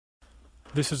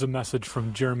This is a message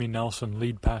from Jeremy Nelson,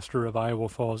 lead pastor of Iowa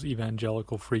Falls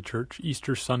Evangelical Free Church,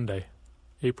 Easter Sunday,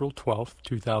 April 12th,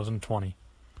 2020.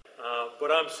 But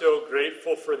I'm so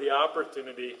grateful for the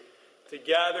opportunity to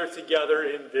gather together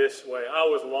in this way. I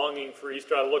was longing for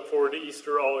Easter. I look forward to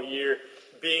Easter all year,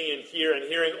 being in here and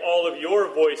hearing all of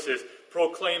your voices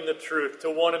proclaim the truth to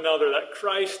one another that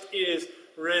Christ is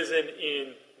risen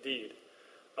indeed.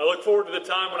 I look forward to the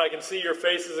time when I can see your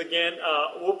faces again.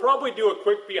 We'll probably do a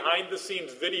quick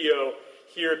behind-the-scenes video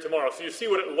here tomorrow, so you see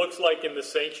what it looks like in the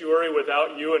sanctuary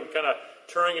without you and kind of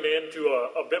turning it into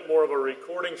a bit more of a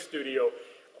recording studio.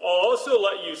 I'll also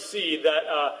let you see that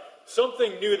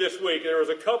something new this week. There was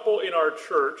a couple in our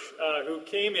church who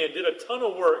came in, did a ton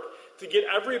of work to get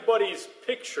everybody's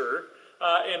picture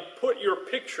and put your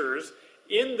pictures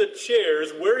in the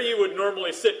chairs where you would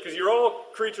normally sit, because you're all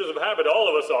creatures of habit, all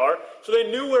of us are, so they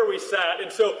knew where we sat,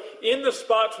 and so in the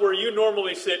spots where you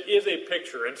normally sit is a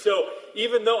picture. And so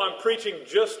even though I'm preaching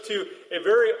just to a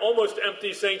very almost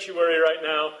empty sanctuary right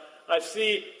now, I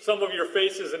see some of your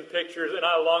faces and pictures, and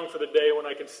I long for the day when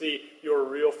I can see your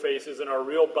real faces and our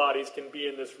real bodies can be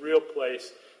in this real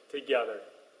place together.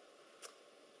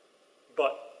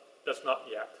 But that's not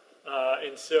yet.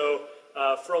 And so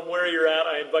from where you're at,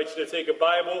 I invite you to take a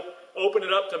Bible, open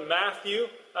it up to Matthew.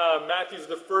 Matthew's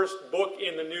the first book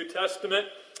in the New Testament.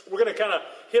 We're going to kind of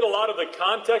hit a lot of the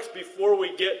context before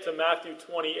we get to Matthew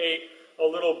 28 a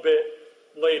little bit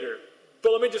later.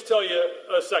 But let me just tell you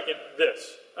a second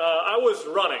this. I was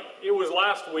running. It was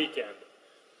last weekend.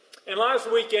 And last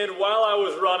weekend, while I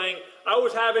was running, I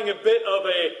was having a bit of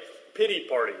a pity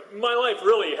party. My life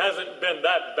really hasn't been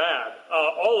that bad.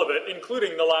 All of it,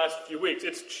 including the last few weeks.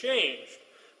 It's changed.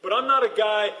 But I'm not a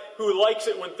guy who likes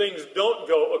it when things don't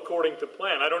go according to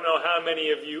plan. I don't know how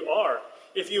many of you are.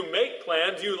 If you make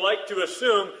plans, you like to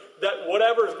assume that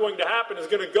whatever is going to happen is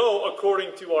going to go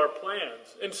according to our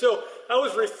plans. And so I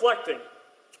was reflecting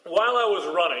while I was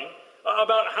running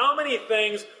about how many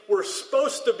things were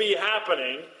supposed to be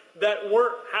happening that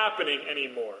weren't happening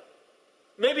anymore.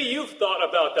 Maybe you've thought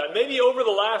about that. Maybe over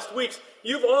the last weeks,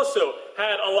 you've also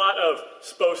had a lot of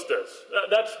supposed to's.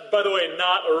 That's, by the way,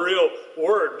 not a real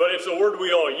word, but it's a word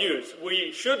we all use.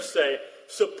 We should say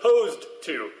supposed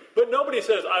to. But nobody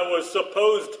says, I was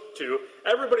supposed to.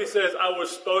 Everybody says, I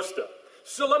was supposed to.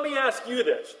 So let me ask you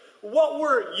this. What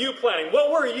were you planning?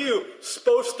 What were you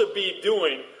supposed to be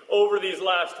doing over these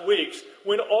last weeks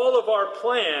when all of our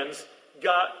plans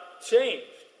got changed?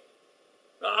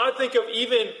 I think of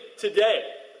even today.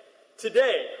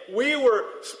 Today, we were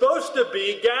supposed to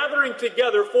be gathering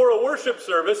together for a worship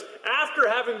service after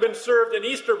having been served an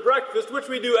Easter breakfast, which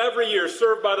we do every year,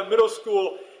 served by the middle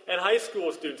school and high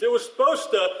school students. It was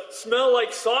supposed to smell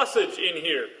like sausage in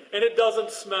here, and it doesn't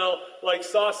smell like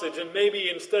sausage. And maybe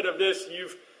instead of this,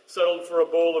 you've settled for a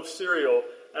bowl of cereal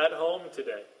at home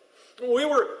today. We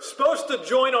were supposed to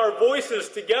join our voices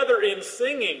together in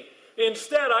singing.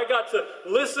 Instead, I got to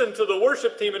listen to the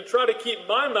worship team and try to keep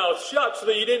my mouth shut so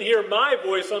that you didn't hear my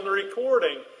voice on the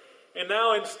recording. And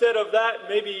now instead of that,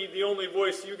 maybe the only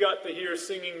voice you got to hear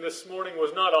singing this morning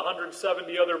was not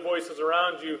 170 other voices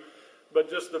around you, but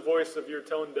just the voice of your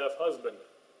tone-deaf husband.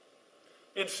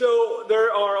 And so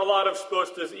there are a lot of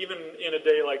supposed to's even in a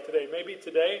day like today. Maybe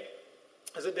today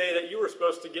is a day that you were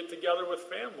supposed to get together with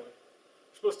family.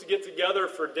 Supposed to get together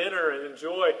for dinner and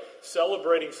enjoy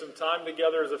celebrating some time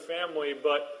together as a family,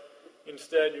 but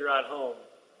instead you're at home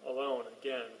alone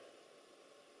again.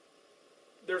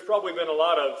 There's probably been a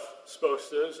lot of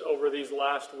supposed to's over these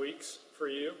last weeks for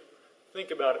you. Think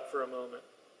about it for a moment.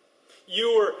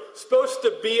 You were supposed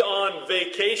to be on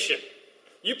vacation.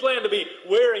 You plan to be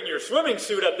wearing your swimming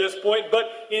suit at this point, but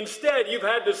instead you've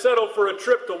had to settle for a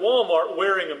trip to Walmart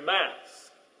wearing a mask.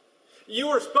 You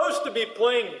were supposed to be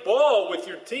playing ball with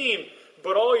your team,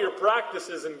 but all your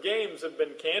practices and games have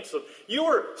been canceled. You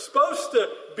were supposed to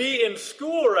be in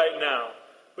school right now,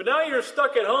 but now you're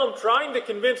stuck at home trying to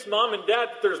convince mom and dad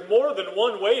that there's more than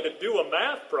one way to do a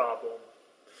math problem.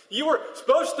 You were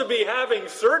supposed to be having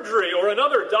surgery or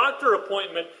another doctor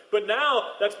appointment, but now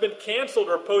that's been canceled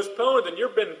or postponed, and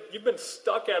you've been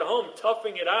stuck at home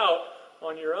toughing it out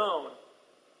on your own.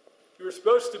 You were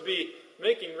supposed to be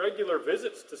making regular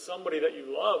visits to somebody that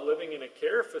you love living in a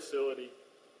care facility,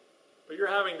 but you're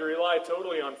having to rely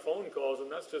totally on phone calls,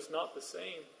 and that's just not the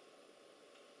same.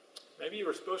 Maybe you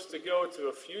were supposed to go to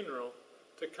a funeral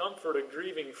to comfort a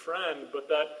grieving friend, but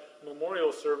that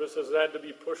memorial service has had to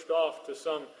be pushed off to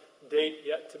some date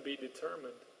yet to be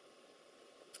determined.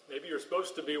 Maybe you're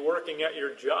supposed to be working at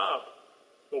your job,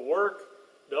 but work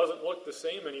doesn't look the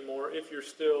same anymore if you're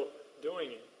still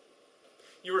doing it.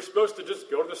 You were supposed to just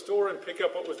go to the store and pick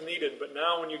up what was needed, but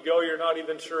now when you go, you're not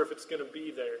even sure if it's going to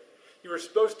be there. You were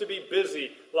supposed to be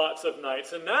busy lots of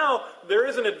nights, and now there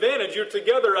is an advantage. You're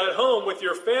together at home with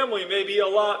your family maybe a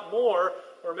lot more,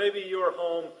 or maybe you're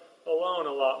home alone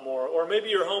a lot more, or maybe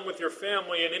you're home with your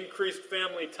family and increased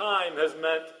family time has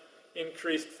meant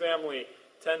increased family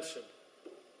tension.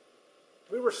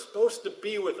 We were supposed to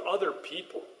be with other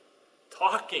people,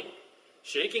 talking,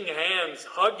 shaking hands,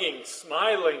 hugging,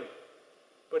 smiling,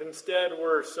 but instead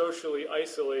we're socially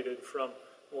isolated from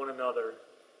one another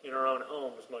in our own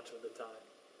homes much of the time.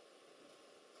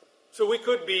 So we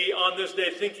could be on this day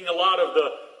thinking a lot of the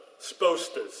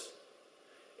supposed-tos.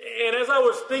 And as I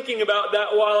was thinking about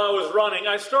that while I was running,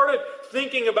 I started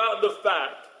thinking about the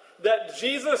fact that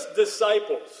Jesus'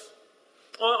 disciples,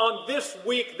 on this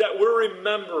week that we're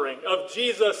remembering of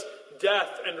Jesus'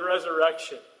 death and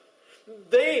resurrection,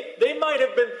 they might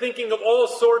have been thinking of all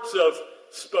sorts of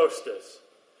supposed-tos.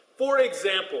 For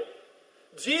example,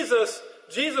 Jesus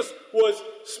was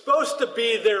supposed to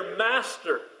be their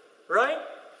master, right?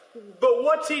 But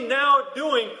what's he now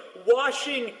doing?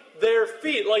 Washing their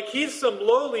feet like he's some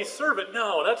lowly servant.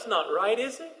 No, that's not right,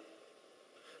 is it?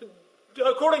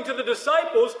 According to the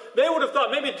disciples, they would have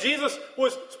thought maybe Jesus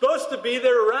was supposed to be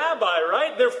their rabbi,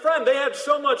 right? Their friend. They had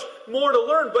so much more to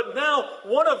learn, but now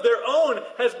one of their own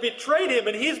has betrayed him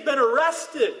and he's been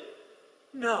arrested.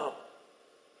 No.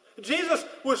 Jesus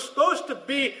was supposed to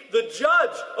be the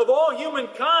judge of all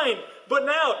humankind, but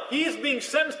now he's being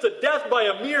sentenced to death by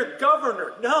a mere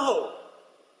governor. No.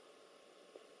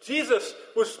 Jesus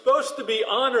was supposed to be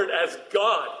honored as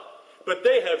God, but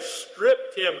they have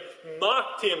stripped him,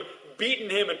 mocked him, beaten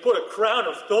him, and put a crown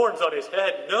of thorns on his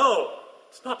head. No,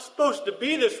 it's not supposed to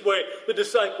be this way, the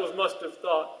disciples must have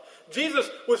thought. Jesus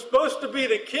was supposed to be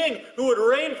the king who would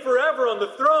reign forever on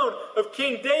the throne of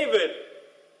King David.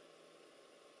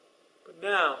 But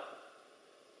now,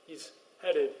 he's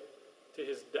headed to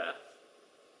his death.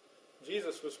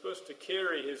 Jesus was supposed to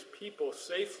carry his people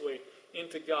safely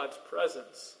into God's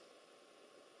presence.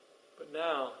 But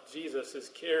now, Jesus is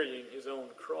carrying his own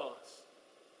cross.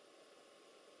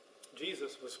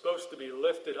 Jesus was supposed to be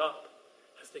lifted up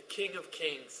as the King of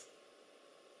Kings.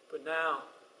 But now,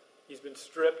 he's been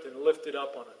stripped and lifted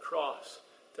up on a cross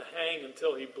to hang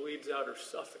until he bleeds out or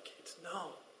suffocates. No,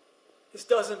 this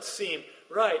doesn't seem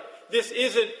right. This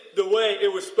isn't the way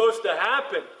it was supposed to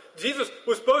happen. Jesus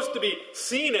was supposed to be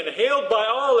seen and hailed by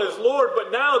all as Lord,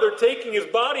 but now they're taking his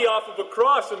body off of a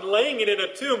cross and laying it in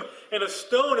a tomb, and a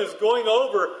stone is going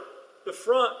over the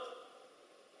front.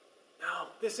 No,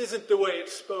 this isn't the way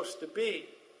it's supposed to be.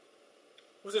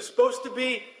 Was it supposed to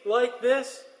be like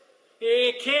this?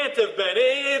 It can't have been.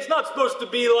 It's not supposed to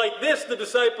be like this, the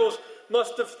disciples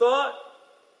must have thought.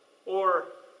 Or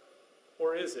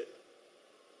is it?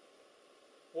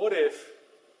 What if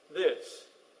this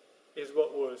is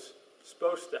what was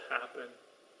supposed to happen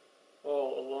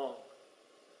all along?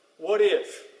 What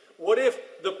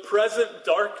if the present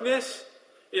darkness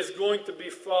is going to be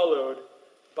followed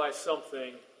by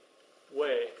something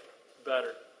way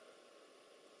better?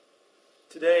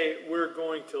 Today we're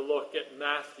going to look at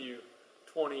Matthew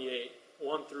 28,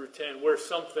 1 through 10, where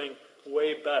something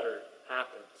way better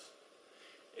happens.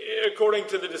 According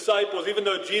to the disciples, even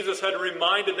though Jesus had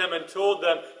reminded them and told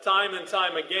them time and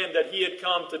time again that he had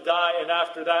come to die and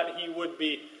after that he would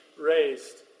be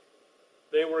raised,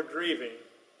 they were grieving.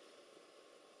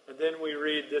 And then we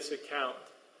read this account.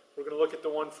 We're going to look at the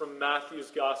one from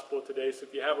Matthew's Gospel today. So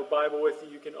if you have a Bible with you,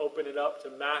 you can open it up to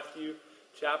Matthew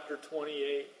chapter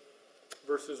 28,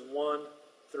 verses 1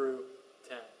 through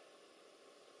 10.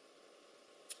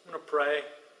 I'm going to pray,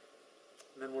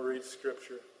 and then we'll read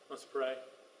Scripture. Let's pray.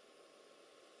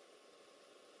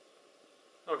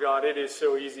 Oh God, it is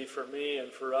so easy for me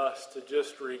and for us to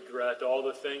just regret all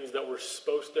the things that were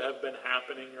supposed to have been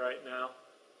happening right now.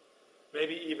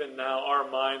 Maybe even now our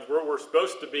minds, we're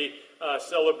supposed to be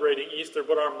celebrating Easter,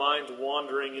 but our minds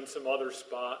wandering in some other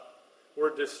spot.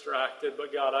 We're distracted,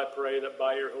 but God, I pray that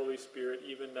by your Holy Spirit,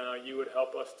 even now, you would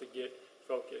help us to get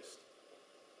focused.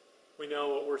 We know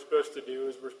what we're supposed to do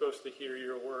is we're supposed to hear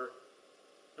your word.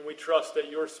 And we trust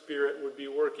that your Spirit would be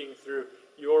working through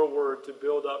your word to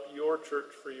build up your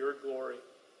church for your glory.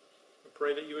 I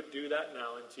pray that you would do that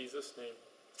now in Jesus' name.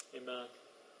 Amen.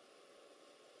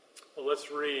 Well, let's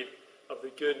read of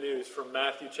the good news from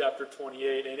Matthew chapter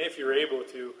 28. And if you're able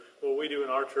to, what we do in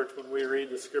our church when we read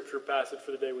the scripture passage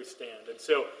for the day, we stand. And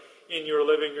so in your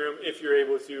living room, if you're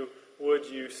able to, would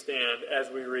you stand as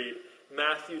we read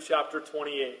Matthew chapter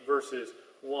 28, verses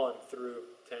 1 through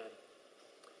 10.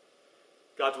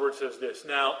 God's word says this: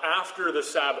 Now after the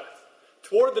Sabbath,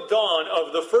 toward the dawn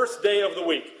of the first day of the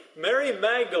week, Mary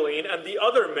Magdalene and the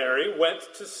other Mary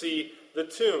went to see the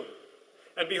tomb.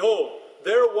 And behold,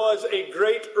 there was a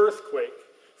great earthquake,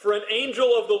 for an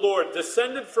angel of the Lord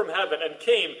descended from heaven and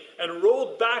came and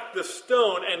rolled back the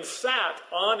stone and sat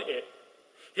on it.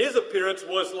 His appearance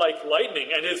was like lightning,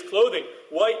 and his clothing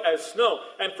white as snow.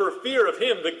 And for fear of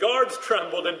him, the guards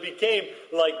trembled and became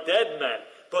like dead men.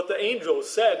 But the angel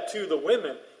said to the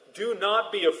women, "Do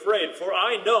not be afraid, for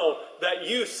I know that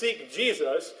you seek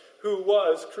Jesus, who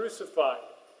was crucified.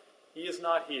 He is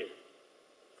not here,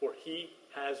 for he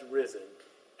has risen,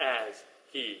 as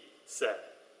he said.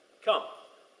 Come,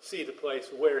 see the place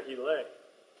where he lay.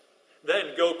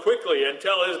 Then go quickly and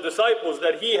tell his disciples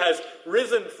that he has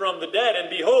risen from the dead,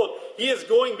 and behold, he is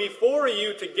going before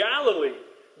you to Galilee.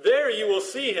 There you will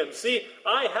see him. See,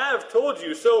 I have told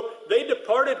you." So they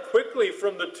departed quickly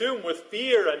from the tomb with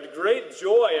fear and great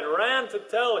joy, and ran to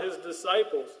tell his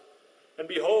disciples. And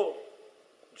behold,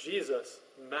 Jesus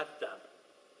met them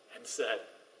and said,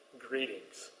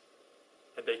 "Greetings."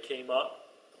 And they came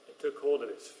up and took hold of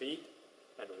his feet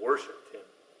and worshipped him.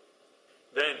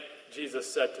 Then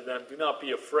Jesus said to them, "Do not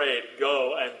be afraid.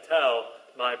 Go and tell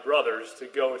my brothers to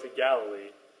go to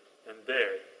Galilee, and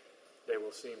there they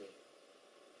will see me."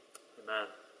 Amen.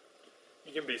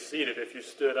 You can be seated if you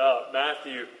stood up.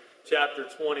 Matthew chapter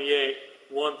 28,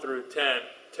 1 through 10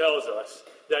 tells us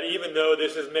that even though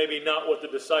this is maybe not what the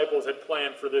disciples had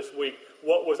planned for this week,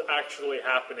 what was actually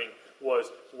happening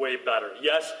was way better.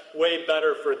 Yes, way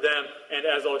better for them, and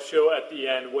as I'll show at the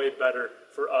end, way better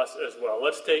for us as well.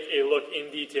 Let's take a look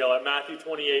in detail at Matthew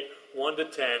 28, 1 to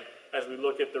 10, as we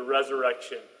look at the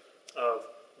resurrection of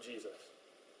Jesus.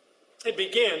 It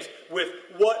begins with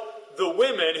what the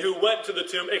women who went to the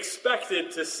tomb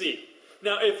expected to see.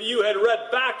 Now, if you had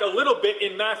read back a little bit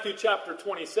in Matthew chapter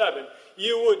 27,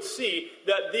 you would see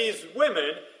that these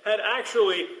women had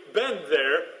actually been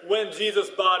there when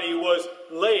Jesus' body was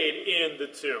laid in the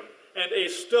tomb, and a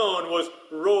stone was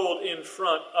rolled in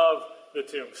front of the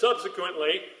tomb.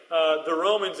 Subsequently, the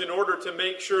Romans, in order to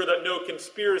make sure that no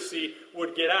conspiracy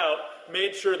would get out,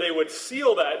 made sure they would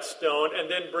seal that stone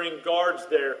and then bring guards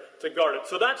there to guard it.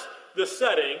 So that's the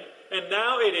setting. And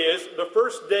now it is the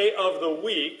first day of the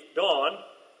week, dawn,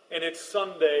 and it's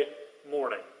Sunday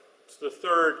morning. It's the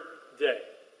third day.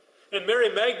 And Mary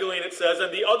Magdalene, it says,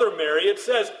 and the other Mary, it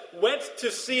says, went to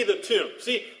see the tomb.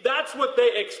 See, that's what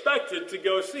they expected to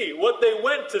go see. What they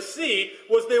went to see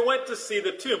was they went to see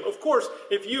the tomb. Of course,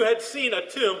 if you had seen a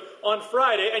tomb on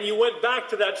Friday and you went back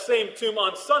to that same tomb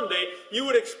on Sunday, you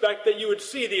would expect that you would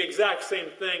see the exact same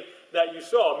thing that you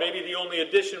saw. Maybe the only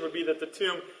addition would be that the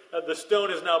tomb, the stone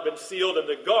has now been sealed and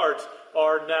the guards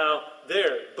are now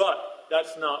there. But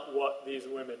that's not what these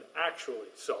women actually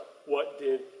saw. What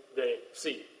did they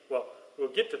see? Well, we'll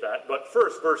get to that. But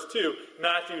first, verse 2,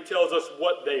 Matthew tells us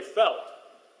what they felt.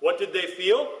 What did they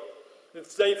feel?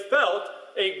 They felt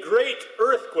a great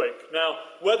earthquake. Now,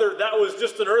 whether that was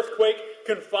just an earthquake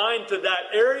confined to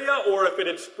that area or if it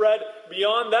had spread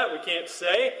beyond that, we can't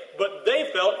say. But they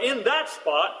felt in that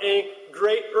spot a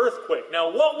great earthquake. Now,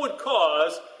 what would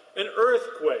cause an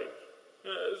earthquake?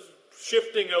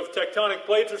 Shifting of tectonic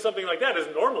plates or something like that is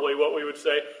normally what we would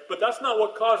say, but that's not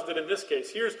what caused it in this case.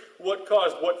 Here's what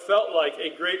caused what felt like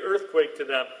a great earthquake to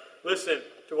them. Listen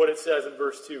to what it says in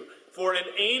verse 2. For an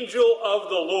angel of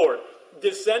the Lord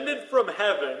descended from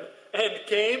heaven and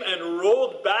came and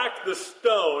rolled back the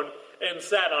stone and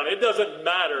sat on it. It doesn't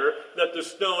matter that the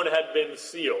stone had been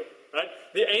sealed. Right?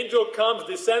 The angel comes,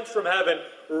 descends from heaven,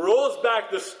 rolls back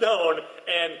the stone,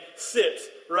 and sits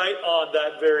right on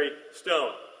that very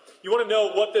stone. You want to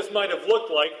know what this might have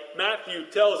looked like? Matthew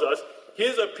tells us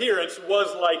his appearance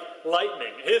was like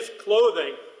lightning, his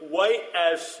clothing white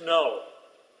as snow.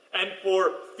 And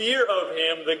for fear of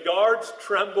him, the guards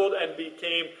trembled and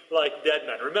became like dead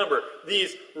men. Remember,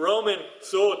 these Roman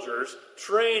soldiers,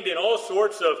 trained in all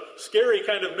sorts of scary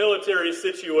kind of military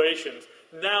situations,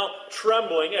 now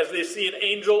trembling as they see an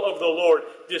angel of the Lord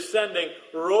descending,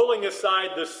 rolling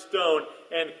aside the stone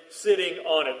and sitting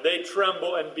on it. They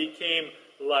tremble and became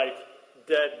like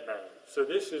dead men. So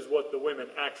this is what the women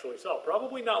actually saw.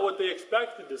 Probably not what they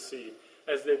expected to see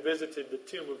as they visited the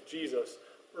tomb of Jesus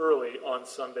early on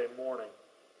Sunday morning.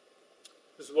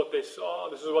 This is what they saw.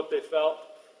 This is what they felt.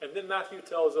 And then Matthew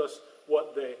tells us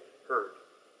what they heard.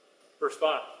 Verse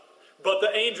 5. But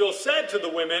the angel said to the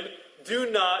women,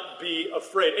 do not be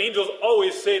afraid. Angels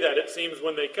always say that, it seems,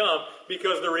 when they come,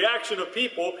 because the reaction of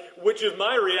people, which is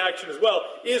my reaction as well,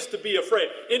 is to be afraid.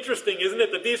 Interesting, isn't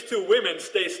it, that these two women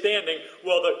stay standing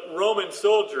while the Roman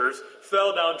soldiers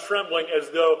fell down trembling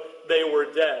as though they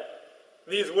were dead.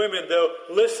 These women, though,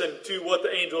 listen to what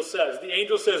the angel says. The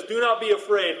angel says, do not be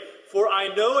afraid, for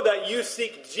I know that you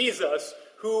seek Jesus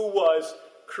who was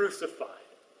crucified.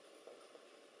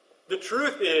 The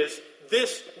truth is,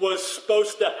 this was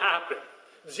supposed to happen.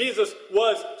 Jesus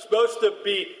was supposed to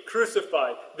be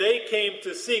crucified. They came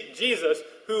to seek Jesus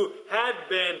who had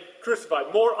been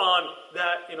crucified. More on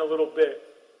that in a little bit.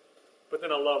 But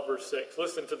then I love verse 6.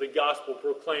 Listen to the gospel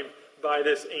proclaimed by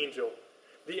this angel.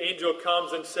 The angel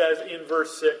comes and says in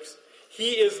verse 6,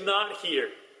 he is not here,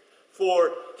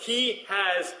 for he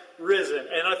has risen.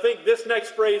 And I think this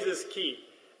next phrase is key.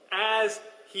 As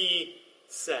he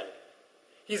said.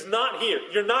 He's not here.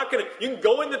 You can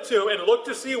go in the tomb and look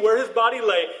to see where his body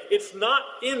lay. It's not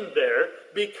in there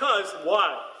because,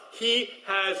 why? He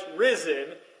has risen.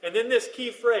 And then this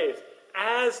key phrase,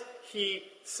 as he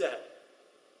said.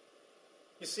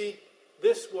 You see,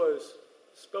 this was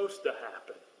supposed to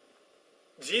happen.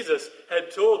 Jesus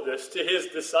had told this to his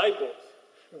disciples.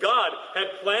 God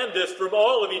had planned this from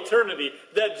all of eternity,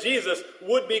 that Jesus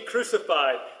would be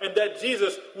crucified and that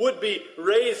Jesus would be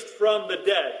raised from the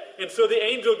dead. And so the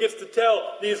angel gets to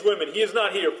tell these women, he is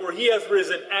not here, for he has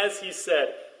risen, as he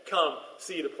said. Come,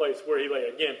 see the place where he lay.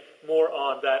 Again, more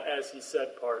on that as he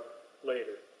said part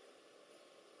later.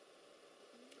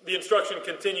 The instruction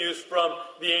continues from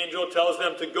the angel, tells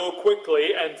them to go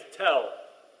quickly and tell.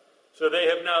 So they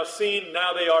have now seen,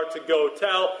 now they are to go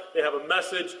tell. They have a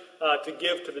message to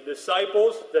give to the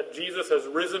disciples that Jesus has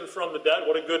risen from the dead.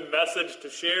 What a good message to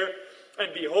share.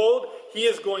 And behold, he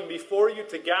is going before you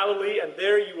to Galilee, and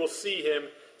there you will see him.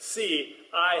 See,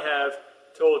 I have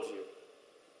told you.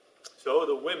 So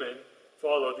the women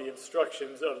follow the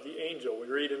instructions of the angel. We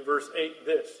read in verse 8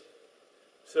 this.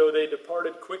 So they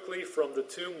departed quickly from the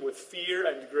tomb with fear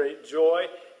and great joy,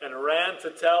 and ran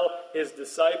to tell his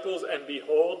disciples, and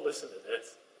behold, listen to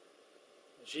this,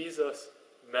 Jesus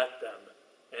met them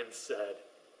and said,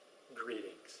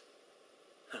 greetings.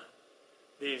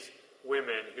 These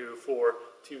women who for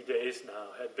 2 days now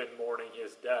had been mourning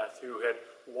his death, who had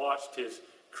watched his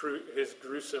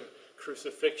gruesome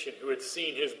crucifixion, who had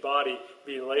seen his body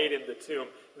be laid in the tomb,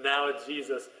 now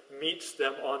Jesus meets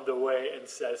them on the way and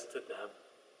says to them,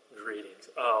 greetings.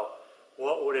 Oh,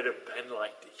 what would it have been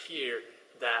like to hear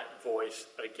that voice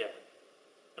again?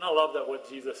 And I love that what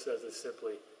Jesus says is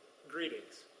simply,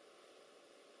 greetings.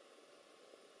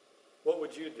 What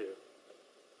would you do?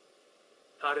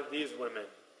 How did these women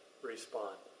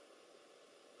respond?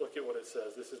 Look at what it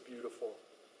says. This is beautiful.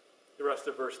 The rest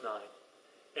of verse 9.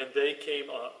 And they came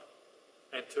up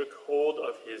and took hold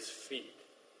of his feet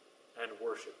and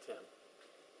worshipped him.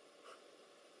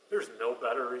 There's no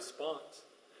better response.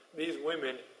 These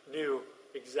women knew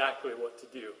exactly what to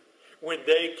do. When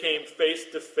they came face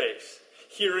to face,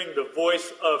 hearing the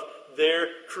voice of their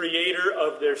Creator,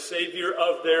 of their Savior,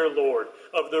 of their Lord,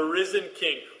 of the risen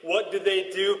King, what do?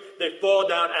 They fall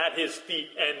down at his feet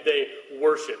and they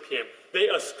worship him. They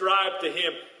ascribe to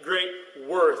him great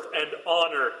worth and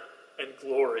honor and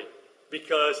glory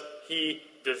because he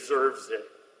deserves it.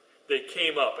 They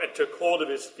came up and took hold of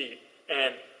his feet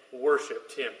and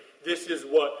worshipped him. This is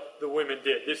what the women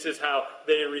did. This is how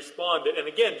they responded. And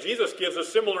again, Jesus gives a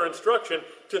similar instruction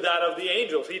to that of the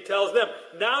angels. He tells them,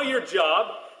 now your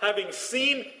job, having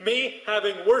seen me,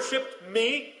 having worshipped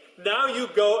me, now you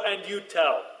go and you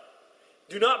tell.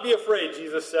 Do not be afraid,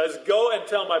 Jesus says. Go and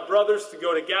tell my brothers to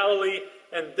go to Galilee,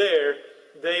 and there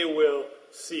they will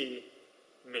see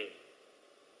me.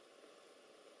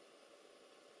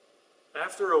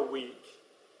 After a week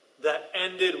that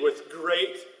ended with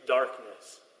great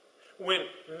darkness, when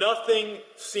nothing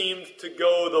seemed to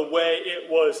go the way it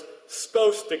was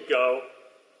supposed to go,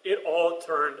 it all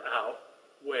turned out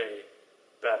way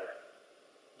better.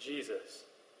 Jesus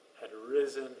had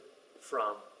risen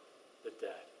from the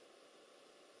dead.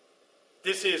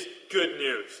 This is good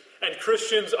news. And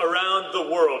Christians around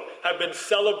the world have been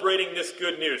celebrating this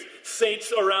good news.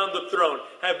 Saints around the throne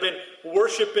have been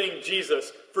worshiping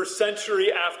Jesus for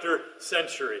century after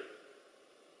century.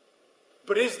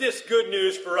 But is this good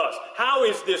news for us? How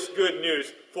is this good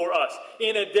news for us?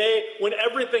 In a day when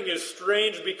everything is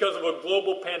strange because of a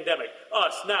global pandemic.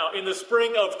 Us now, in the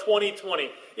spring of 2020.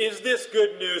 Is this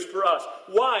good news for us?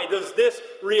 Why does this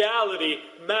reality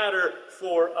matter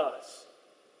for us?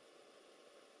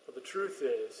 Well, the truth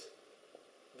is,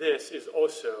 this is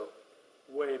also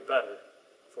way better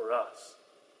for us.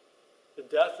 The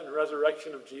death and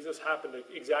resurrection of Jesus happened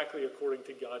exactly according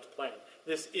to God's plan.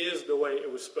 This is the way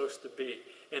it was supposed to be.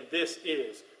 And this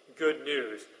is good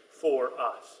news for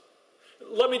us.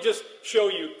 Let me just show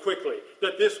you quickly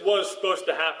that this was supposed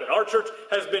to happen. Our church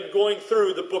has been going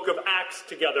through the book of Acts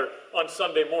together on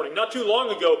Sunday morning. Not too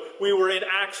long ago, we were in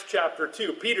Acts chapter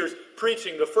 2. Peter's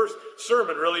preaching the first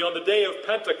sermon really on the day of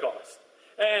Pentecost.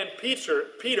 And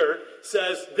Peter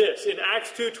says this, in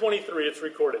Acts 2:23, it's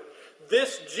recorded.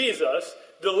 This Jesus,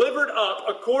 delivered up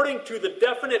according to the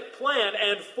definite plan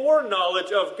and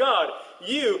foreknowledge of God,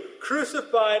 you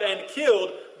crucified and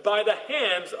killed by the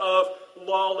hands of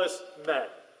lawless men.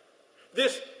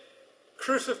 This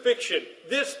crucifixion,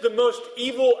 this the most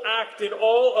evil act in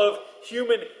all of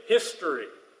human history,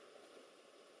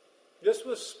 this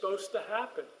was supposed to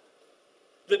happen.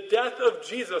 The death of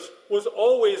Jesus was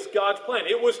always God's plan.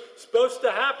 It was supposed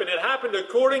to happen. It happened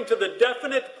according to the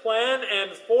definite plan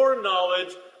and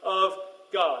foreknowledge of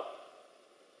God.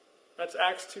 That's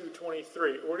Acts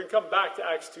 2:23. We're going to come back to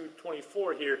Acts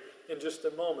 2:24 here in just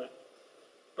a moment.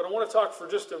 But I want to talk for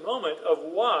just a moment of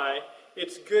why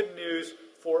it's good news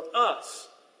for us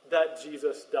that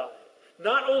Jesus died.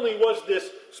 Not only was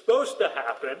this supposed to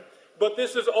happen, but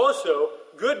this is also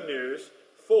good news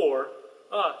for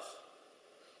us.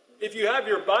 If you have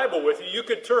your Bible with you, you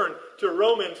could turn to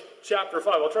Romans chapter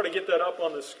 5. I'll try to get that up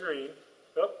on the screen.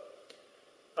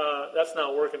 That's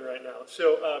not working right now.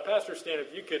 So, Pastor Stan,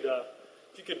 if you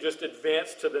could just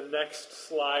advance to the next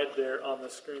slide there on the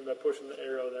screen by pushing the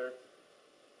arrow there.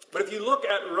 But if you look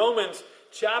at Romans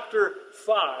chapter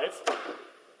 5,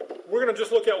 we're going to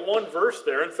just look at one verse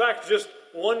there. In fact, just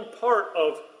one part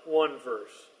of one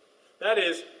verse. That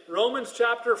is Romans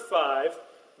chapter 5,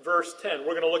 verse 10.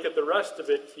 We're going to look at the rest of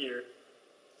it here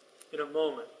in a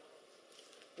moment.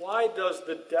 Why does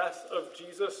the death of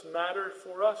Jesus matter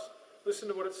for us? Listen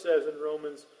to what it says in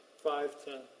Romans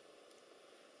 5:10.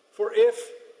 For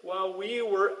if, while we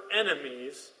were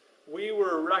enemies, we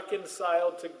were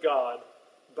reconciled to God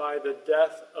by the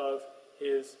death of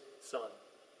his Son.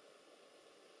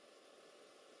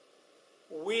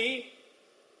 We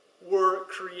were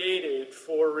created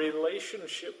for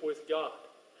relationship with God,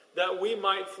 that we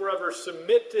might forever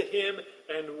submit to him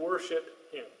and worship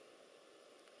him.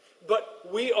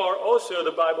 But we are also,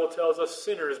 the Bible tells us,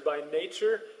 sinners by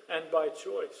nature and by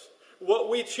choice. What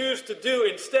we choose to do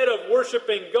instead of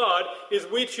worshiping God is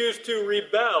we choose to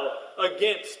rebel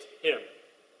against him.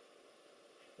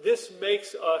 This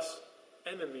makes us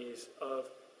enemies of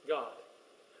God.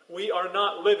 We are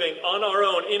not living on our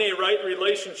own in a right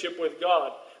relationship with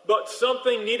God. But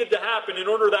something needed to happen in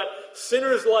order that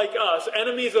sinners like us,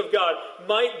 enemies of God,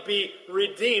 might be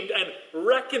redeemed and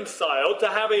reconciled to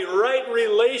have a right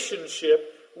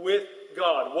relationship with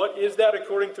God. What is that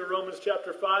according to Romans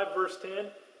chapter 5, verse 10?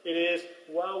 It is,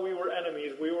 while we were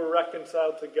enemies, we were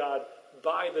reconciled to God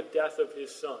by the death of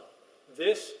his Son.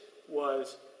 This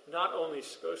was not only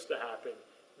supposed to happen,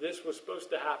 this was supposed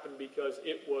to happen because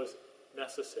it was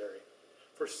necessary.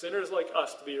 For sinners like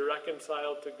us to be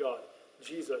reconciled to God,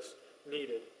 Jesus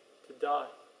needed to die.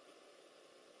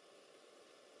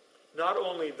 Not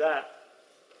only that,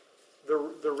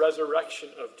 the resurrection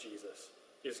of Jesus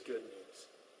is good news.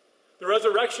 The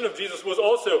resurrection of Jesus was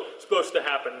also supposed to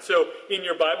happen. So in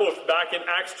your Bible, back in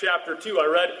Acts chapter 2, I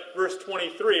read verse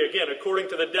 23. Again, according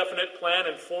to the definite plan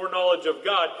and foreknowledge of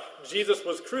God, Jesus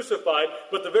was crucified.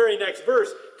 But the very next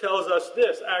verse tells us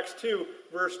this, Acts 2,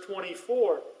 verse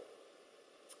 24.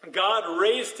 God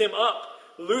raised him up,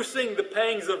 loosing the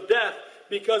pangs of death,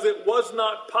 because it was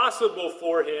not possible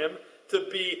for him to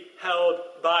be held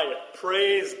by it.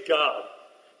 Praise God.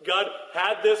 God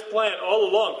had this plan all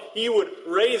along. He would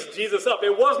raise Jesus up.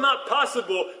 It was not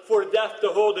possible for death to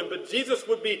hold him, but Jesus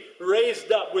would be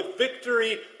raised up with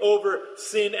victory over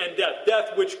sin and death.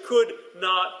 Death which could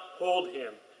not hold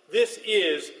him. This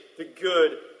is the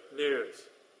good news.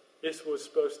 This was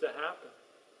supposed to happen.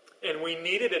 And we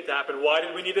needed it to happen. Why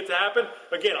did we need it to happen?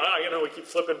 Again, we keep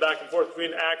slipping back and forth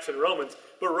between Acts and Romans.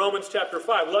 But Romans chapter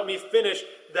 5, let me finish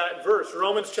that verse.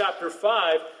 Romans chapter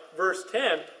 5, verse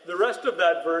 10, the rest of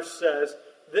that verse says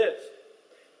this.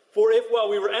 For if while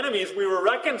we were enemies, we were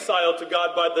reconciled to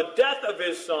God by the death of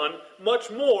his Son, much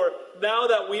more, now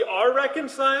that we are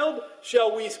reconciled,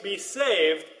 shall we be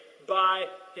saved by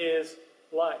his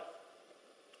life.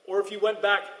 Or if you went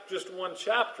back just one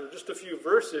chapter, just a few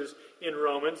verses in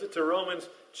Romans, to Romans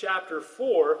chapter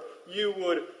 4, you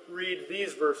would read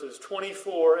these verses,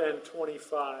 24 and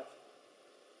 25.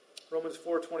 Romans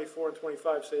 4, 24 and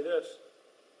 25 say this.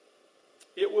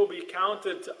 It will be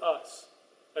counted to us,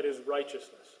 that is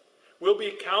righteousness, will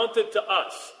be counted to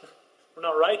us. We're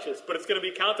not righteous, but it's going to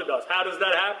be counted to us. How does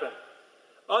that happen?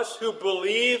 Us who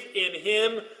believe in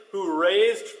him who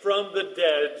raised from the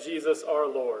dead Jesus our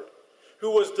Lord,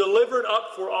 who was delivered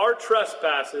up for our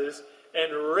trespasses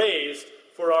and raised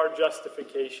for our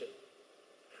justification.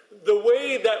 The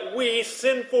way that we,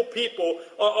 sinful people,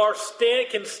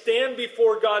 can stand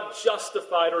before God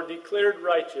justified or declared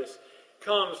righteous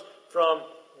comes from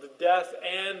the death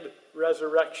and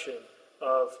resurrection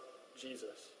of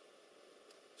Jesus.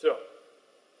 So,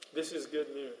 this is good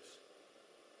news.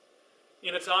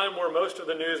 In a time where most of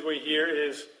the news we hear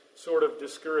is sort of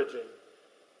discouraging,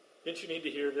 didn't you need to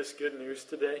hear this good news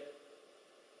today?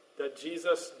 That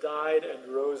Jesus died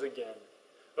and rose again,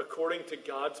 according to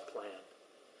God's plan,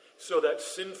 so that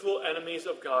sinful enemies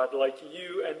of God like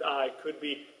you and I could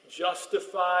be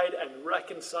justified and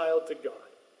reconciled to God,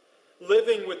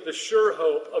 living with the sure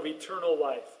hope of eternal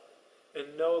life and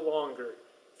no longer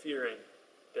fearing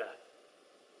death.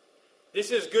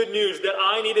 This is good news that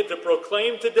I needed to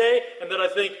proclaim today and that I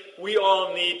think we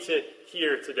all need to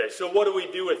hear today. So what do we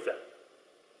do with that?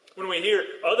 When we hear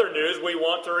other news, we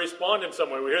want to respond in some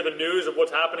way. We hear the news of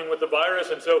what's happening with the virus,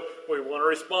 and so we want to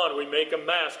respond. We make a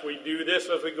mask. We do this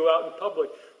as we go out in public.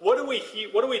 What do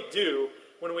we do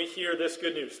when we hear this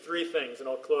good news? 3 things, and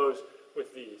I'll close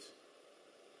with these.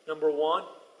 Number 1,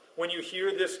 when you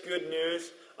hear this good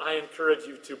news, I encourage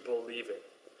you to believe it.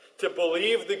 To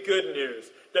believe the good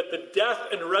news that the death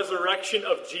and resurrection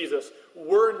of Jesus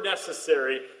were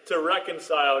necessary to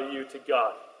reconcile you to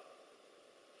God.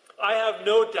 I have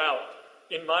no doubt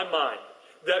in my mind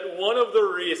that one of the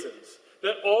reasons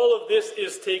that all of this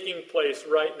is taking place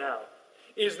right now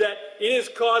is that it is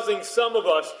causing some of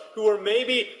us who are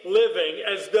maybe living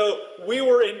as though we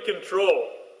were in control.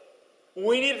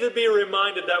 We need to be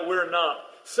reminded that we're not.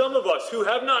 Some of us who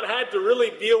have not had to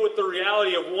really deal with the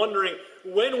reality of wondering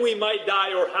when we might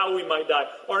die or how we might die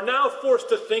are now forced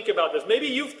to think about this. Maybe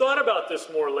you've thought about this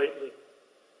more lately.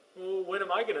 Well, when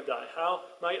am I going to die? How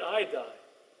might I die?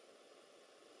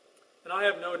 And I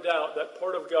have no doubt that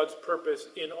part of God's purpose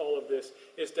in all of this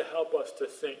is to help us to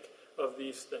think of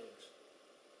these things.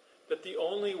 That the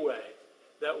only way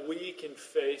that we can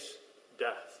face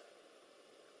death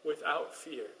without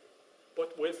fear,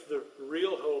 but with the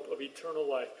real hope of eternal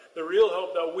life, the real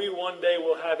hope that we one day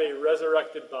will have a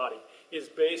resurrected body, is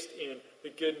based in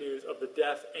the good news of the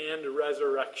death and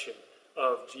resurrection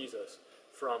of Jesus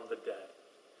from the dead.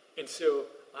 And so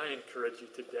I encourage you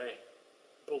today,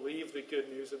 believe the good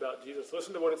news about Jesus.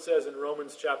 Listen to what it says in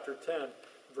Romans chapter 10,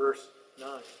 verse 9.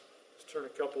 Let's turn a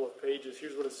couple of pages.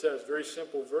 Here's what it says. Very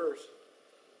simple verse.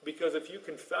 Because if you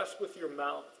confess with your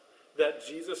mouth that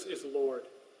Jesus is Lord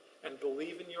and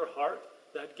believe in your heart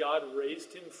that God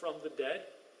raised him from the dead,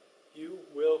 you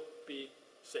will be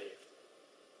saved.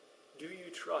 Do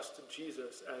you trust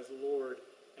Jesus as Lord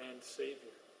and Savior?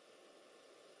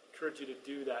 I encourage you to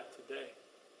do that today.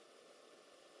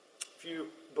 If you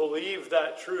believe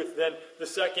that truth, then the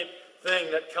second thing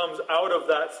that comes out of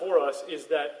that for us is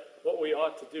that what we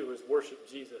ought to do is worship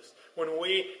Jesus. When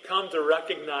we come to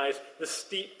recognize the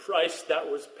steep price that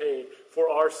was paid for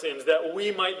our sins, that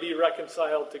we might be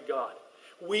reconciled to God,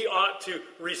 we ought to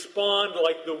respond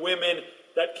like the women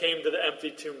that came to the empty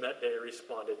tomb that day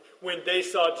responded. When they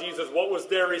saw Jesus, what was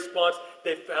their response?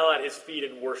 They fell at his feet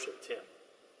and worshipped him.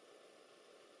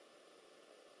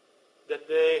 That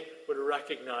they would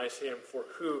recognize him for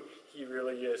who he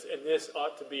really is. And this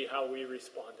ought to be how we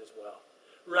respond as well.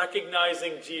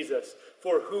 Recognizing Jesus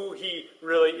for who he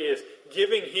really is.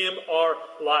 Giving him our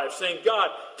lives. Saying,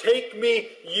 God, take me,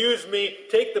 use me,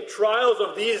 take the trials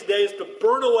of these days to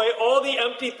burn away all the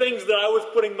empty things that I was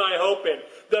putting my hope in,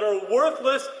 that are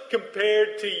worthless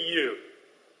compared to you.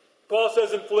 Paul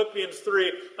says in Philippians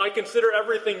 3, I consider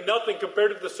everything nothing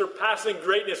compared to the surpassing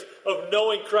greatness of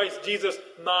knowing Christ Jesus,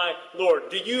 my Lord.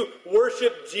 Do you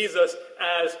worship Jesus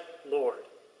as Lord?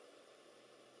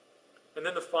 And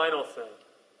then the final thing.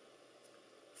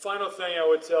 Final thing I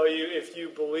would tell you, if you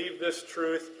believe this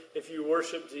truth, if you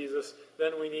worship Jesus,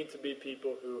 then we need to be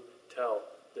people who tell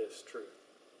this truth.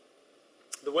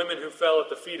 The women who fell at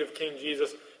the feet of King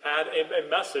Jesus had a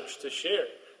message to share.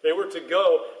 They were to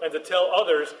go and to tell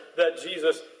others that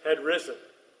Jesus had risen.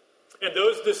 And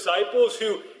those disciples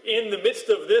who, in the midst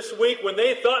of this week, when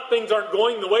they thought things aren't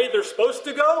going the way they're supposed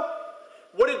to go,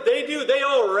 what did they do? They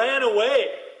all ran away.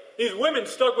 These women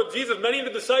stuck with Jesus. Many of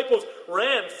the disciples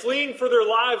ran, fleeing for their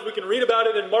lives. We can read about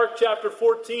it in Mark chapter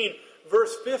 14,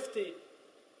 verse 50.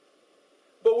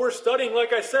 But we're studying,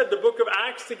 like I said, the book of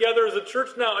Acts together as a church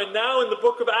now. And now in the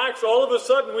book of Acts, all of a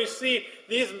sudden we see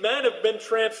these men have been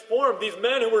transformed. These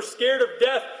men who were scared of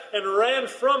death and ran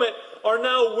from it are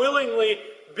now willingly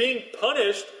being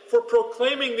punished for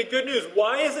proclaiming the good news.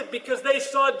 Why is it? Because they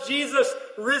saw Jesus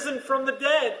risen from the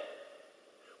dead.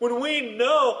 When we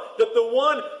know that the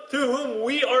one to whom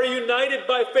we are united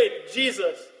by faith,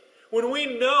 Jesus, when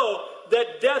we know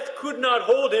that death could not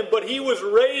hold him, but he was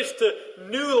raised to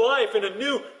new life in a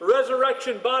new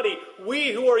resurrection body,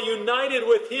 we who are united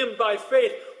with him by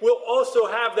faith will also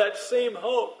have that same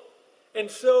hope. And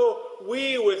so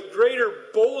we, with greater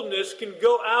boldness, can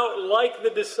go out like the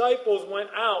disciples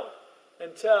went out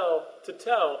and to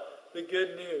tell the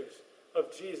good news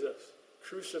of Jesus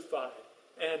crucified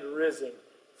and risen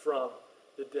from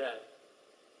the dead.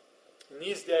 In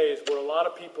these days where a lot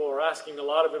of people are asking a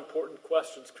lot of important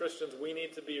questions, Christians, we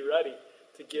need to be ready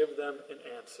to give them an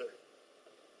answer.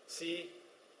 See,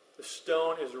 the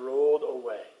stone is rolled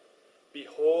away.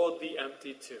 Behold the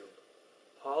empty tomb.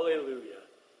 Hallelujah.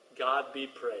 God be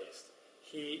praised.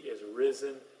 He is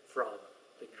risen from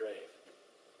the grave.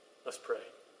 Let's pray.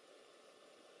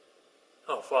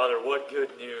 Oh, Father, what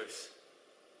good news.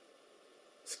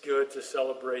 It's good to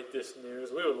celebrate this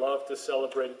news. We would love to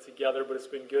celebrate it together, but it's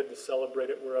been good to celebrate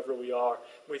it wherever we are.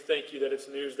 We thank you that it's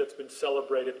news that's been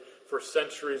celebrated for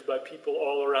centuries by people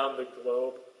all around the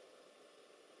globe,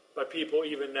 by people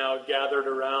even now gathered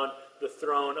around the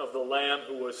throne of the Lamb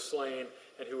who was slain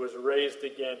and who was raised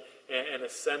again and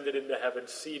ascended into heaven,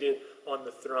 seated on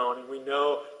the throne. And we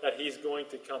know that he's going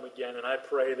to come again, and I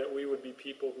pray that we would be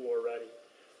people who are ready.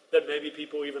 That maybe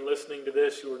people even listening to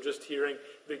this who are just hearing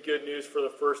the good news for the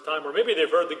first time, or maybe they've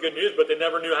heard the good news, but they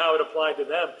never knew how it applied to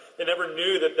them. They never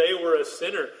knew that they were a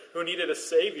sinner who needed a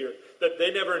Savior, that they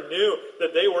never knew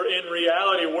that they were in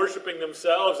reality worshiping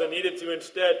themselves and needed to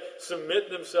instead submit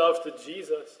themselves to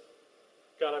Jesus.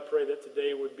 God, I pray that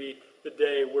today would be the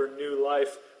day where new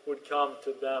life would come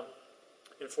to them.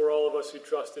 And for all of us who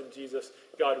trust in Jesus,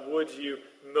 God, would you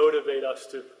motivate us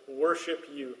to worship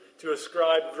you, to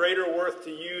ascribe greater worth to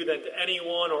you than to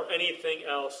anyone or anything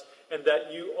else, and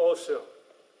that you also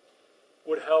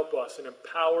would help us and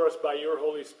empower us by your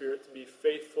Holy Spirit to be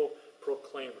faithful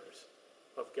proclaimers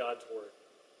of God's word.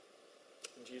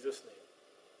 In Jesus'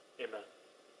 name, amen.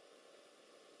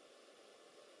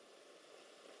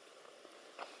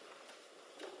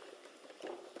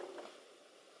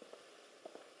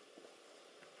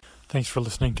 Thanks for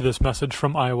listening to this message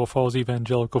from Iowa Falls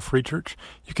Evangelical Free Church.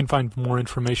 You can find more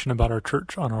information about our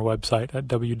church on our website at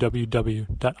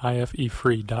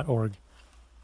www.ifefree.org.